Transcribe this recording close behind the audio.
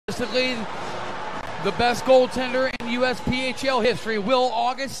statistically the best goaltender in USPHL history, Will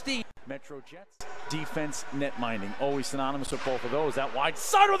Augustine. Metro Jets defense, net minding, always synonymous with both of those. That wide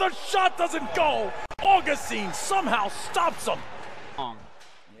side of the shot doesn't go. Augustine somehow stops him. Yeah,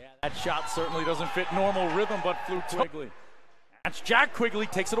 that shot certainly doesn't fit normal rhythm, but flew Quigley. That's Jack Quigley,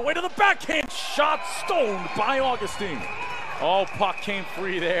 takes it away to the backhand. Shot stoned by Augustine. Oh, puck came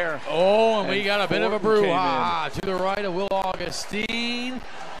free there. Oh, and we got a bit of a brouhaha to the right of Will Augustine.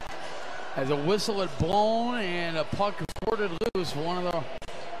 As a whistle had blown and a puck squirted loose, one of the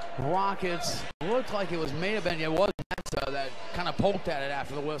Rockets looked like it may have been, it was Mesa that kind of poked at it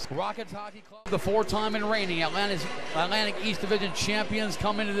after the whistle. Rockets Hockey Club, the four-time and reigning Atlantic East Division champions,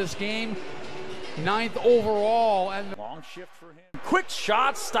 come into this game 9th overall. And long shift for him. Quick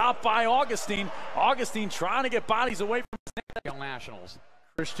shot stopped by Augustine. Augustine trying to get bodies away from his Nationals.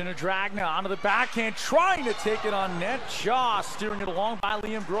 Christian Adragna onto the backhand, trying to take it on net. Shaw steering it along by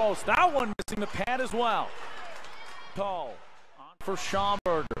Liam Gross. That one missing the pad as well. Tall on for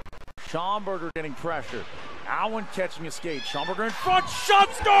Schomburger. Schomburger getting pressured. Allen catching a skate. Schomburger in front.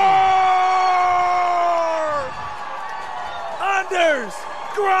 Shot score! Anders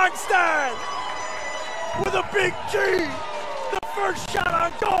Grogstad with a big G. The first shot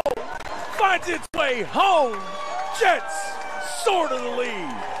on goal finds its way home. Jets soar to the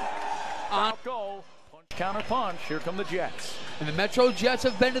lead. On goal, punch counter punch. Here come the Jets. And the Metro Jets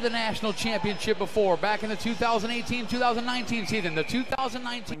have been to the national championship before, back in the 2018-2019 season. The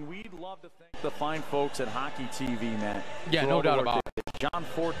 2019. We'd love to thank the fine folks at Hockey TV, Matt. Yeah, no doubt about it. John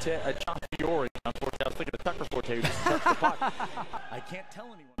Fiore. I was thinking of Tucker Forte who just touched the puck. I can't tell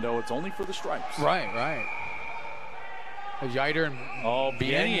anyone though. It's only for the stripes. Right. Yiter and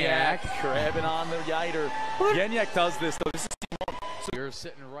Bieniak grabbing on the Yiter. Bieniak does this though. This is so you're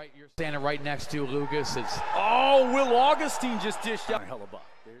standing right next to Lucas. It's Will Augustine just dished out. Hellebuck.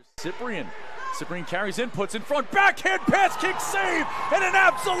 There's Cyprian. Cyprian carries in, puts in front, backhand pass, kick save, and an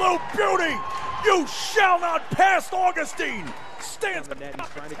absolute beauty. You shall not pass Augustine. Stands on the net. He's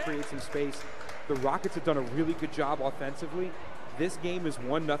trying to create some space. The Rockets have done a really good job offensively. This game is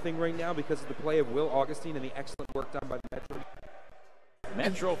 1-0 right now because of the play of Will Augustine and the excellent work done by the Metro.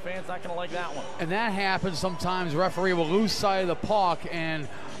 Metro fans not going to like that one. And that happens sometimes. Referee will lose sight of the puck, and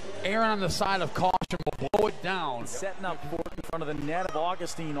Aaron on the side of caution will blow it down. Setting up for it in front of the net of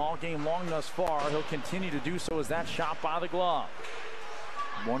Augustine all game long thus far. He'll continue to do so as that shot by the glove.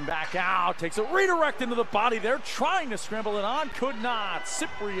 One back out, takes a redirect into the body. They're trying to scramble it on, could not.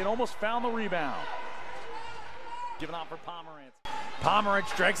 Cyprian almost found the rebound. Given out for Pomerantz.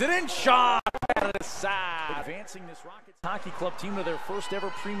 Pomerantz drags it in, shot out of the side. Advancing this Rockets Hockey Club team to their first ever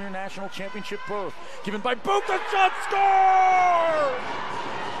Premier National Championship berth. Given by Buka, shot, score!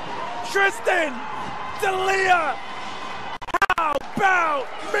 Tristan D'Elia. How about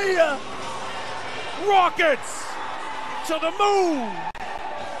Mia? Rockets to the moon.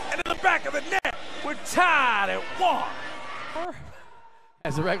 And in the back of the net, we're tied at 1.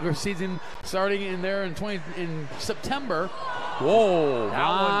 As the regular season starting in there in September. Whoa,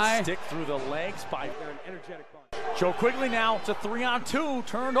 that one stick through the legs by an energetic bunch. Joe Quigley now, it's a 3-on-2,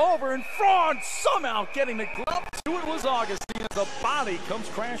 turned over in front, somehow getting the glove to it was Augustine as the body comes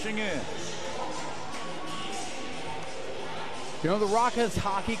crashing in. You know, the Rockets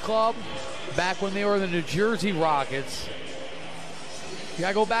Hockey Club, back when they were the New Jersey Rockets, you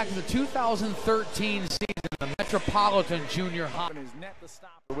gotta go back to the 2013 season, the Metropolitan Junior Hockey. His net to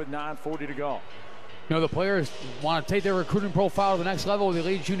stop with 9:40 to go. You know, the players want to take their recruiting profile to the next level with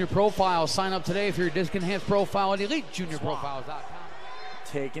Elite Junior Profile. Sign up today for your disc enhanced profile at EliteJuniorProfiles.com.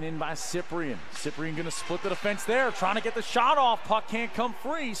 Taken in by Cyprian. Cyprian going to split the defense there, trying to get the shot off. Puck can't come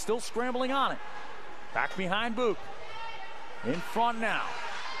free, still scrambling on it. Back behind Book. In front now.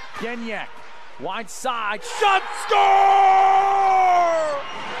 Bieniak. Wide side. Shot, score!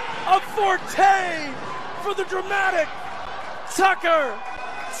 A Forte for the dramatic. Tucker.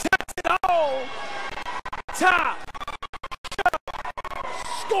 Taps it home. Top.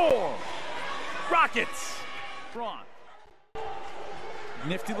 Score. Rockets. Front.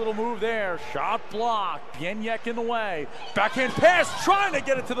 Nifty little move there. Shot blocked. Bieniak in the way. Backhand pass. Trying to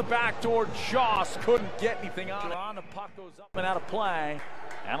get it to the back door. Joss couldn't get anything on it. The puck goes up and out of play.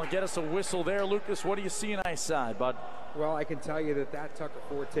 That'll get us a whistle there. Lucas, what do you see in ice side, bud? Well, I can tell you that Tucker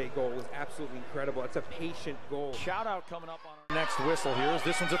Forte goal was absolutely incredible. It's a patient goal. Shout out coming up on our next whistle here.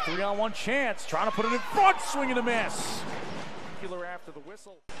 This one's a 3-on-1 chance. Trying to put it in front. Swing and a miss. After the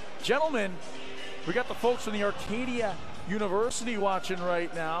whistle. Gentlemen, we got the folks from the Arcadia University watching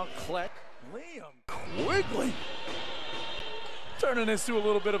right now. Liam Quigley Turning this to a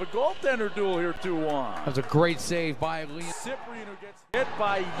little bit of a goaltender duel here, 2-1. That was a great save by Lee. Cyprian, who gets hit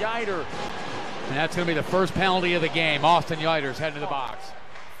by Yiter. And that's going to be the first penalty of the game. Austin Yiter's heading to the box.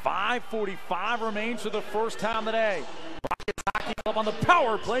 5:45 remains for the first time today. Rockets Hockey Club on the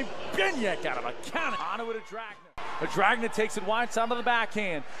power play. Bieniek out of a cannon. Onto it, Dragna. Dragna takes it wide side of the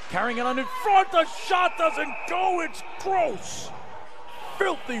backhand. Carrying it on in front. The shot doesn't go. It's gross.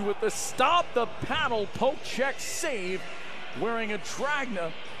 Filthy with the stop. The paddle poke check save. Wearing a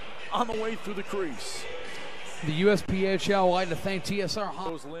Dragna on the way through the crease. The USPHL would like to thank TSR.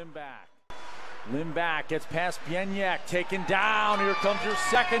 Goes Limback gets past Bieniek, taken down. Here comes your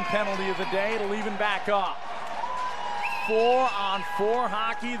second penalty of the day. It'll even back up. 4-on-4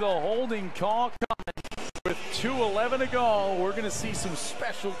 hockey, the holding call coming with 2:11 to go. We're going to see some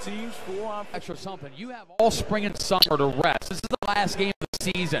special teams. 4-on-4. Extra something. You have all spring and summer to rest. This is the last game of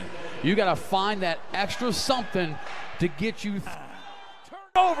the season. You got to find that extra something to get you.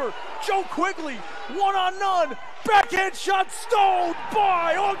 Turnover. Joe Quigley, 1-on-none. Backhand shot stoned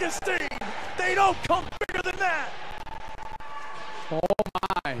by Augustine. They don't come bigger than that. Oh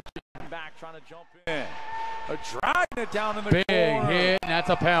my. Back trying to jump in. Dragging it down in the big corner. Hit, and that's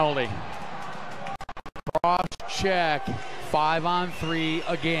a penalty. Cross check. 5-on-3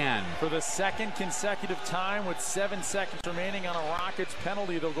 again. For the second consecutive time with 7 seconds remaining on a Rockets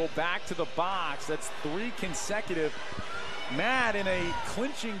penalty, they'll go back to the box. That's 3 consecutive. Matt in a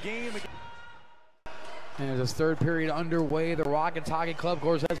clinching game. And as this third period underway, the Rockets Hockey Club, of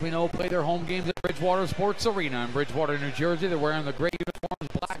course, as we know, play their home games at Bridgewater Sports Arena in Bridgewater, New Jersey. They're wearing the gray uniforms,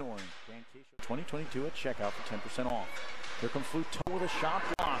 black. 2022 at checkout for 10% off. Here comes Fluto with a shot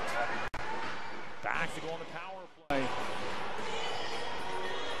blocked. Back to go on the power play.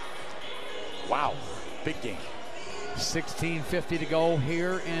 Wow, big game. 16:50 to go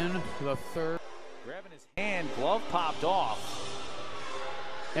here in the third. Grabbing his hand, glove popped off.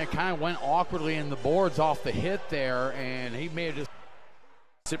 And it kind of went awkwardly in the boards off the hit there, and he may have just.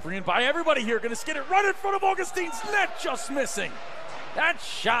 Cyprian by everybody here, gonna skid it right in front of Augustine's net, just missing. That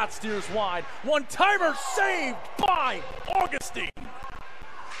shot steers wide. One-timer saved by Augustine.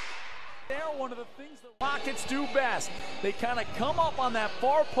 They're one of the things the Rockets do best. They kind of come up on that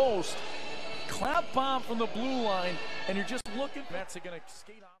far post, clamp bomb from the blue line, and you're just looking. Mets are gonna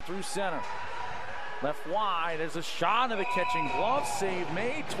skate on through center. Left wide, there's a shot of the catching glove save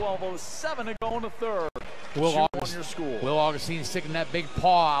made. 12:07 to go in the third. Will Augustine sticking that big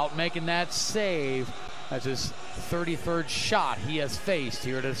paw out, making that save. That's his 33rd shot he has faced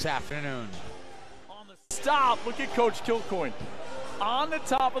here this afternoon. On the stop, look at Coach Kilcoyne. On the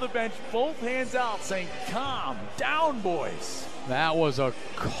top of the bench, both hands out, saying, calm down, boys. That was a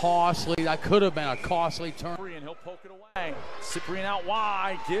costly, that could have been a costly turn. And he'll poke it away. Cyprian out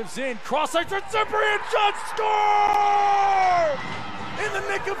wide, gives in, cross-ice, and Cyprian shot, score! In the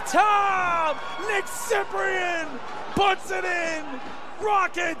nick of time, Nick Cyprian puts it in.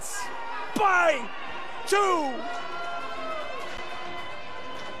 Rockets by 2.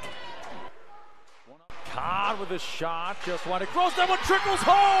 Codd with a shot, just wide across, that one trickles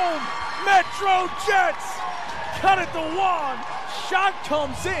home. Metro Jets cut it to 1. Shot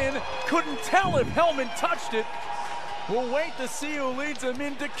comes in, couldn't tell if Hellman touched it. We'll wait to see who leads him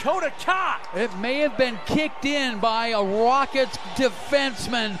in. Dakota Codd. It may have been kicked in by a Rockets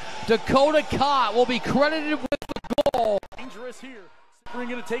defenseman. Dakota Codd will be credited with the goal. Dangerous here. Cyprian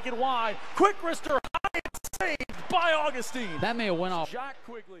gonna take it wide. Quick wrister, high and saved by Augustine. That may have went off.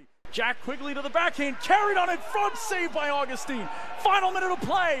 Jack Quigley to the backhand, carried on in front, saved by Augustine. Final minute of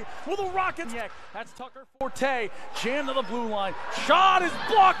play with the Rockets. That's Tucker Forte, jammed to the blue line. Shot is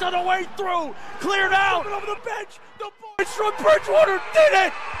blocked on the way through. Cleared out over the bench. The boys from Bridgewater did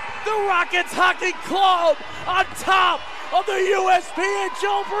it. The Rockets Hockey Club on top of the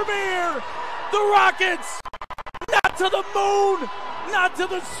USPHL Premier. The Rockets, not to the moon, not to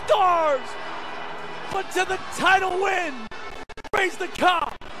the stars, but to the title win. Raise the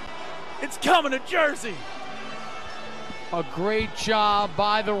cup. It's coming to Jersey. A great job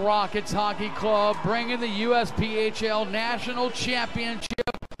by the Rockets Hockey Club, bringing the USPHL National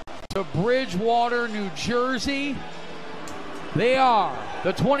Championship to Bridgewater, New Jersey. They are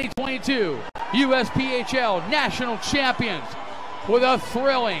the 2022 USPHL National Champions with a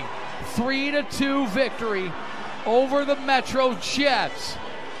thrilling 3-2 victory over the Metro Jets.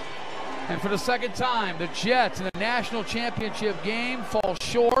 And for the second time, the Jets in the national championship game fall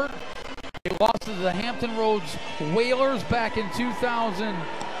short. They lost to the Hampton Roads Whalers back in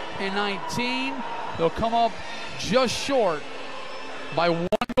 2019. They'll come up just short by 1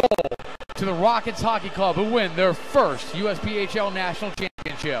 goal to the Rockets Hockey Club, who win their first USPHL National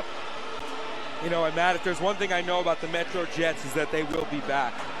Championship. You know, and Matt, if there's one thing I know about the Metro Jets is that they will be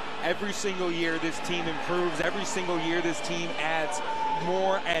back. Every single year this team improves. Every single year this team adds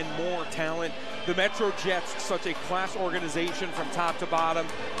more and more talent. The Metro Jets, such a class organization from top to bottom.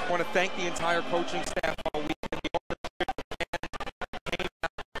 I want to thank the entire coaching staff all week.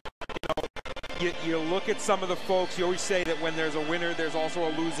 You look at some of the folks, you always say that when there's a winner, there's also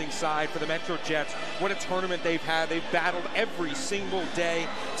a losing side. For the Metro Jets, what a tournament they've had. They've battled every single day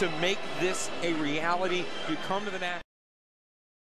to make this a reality. You come to the national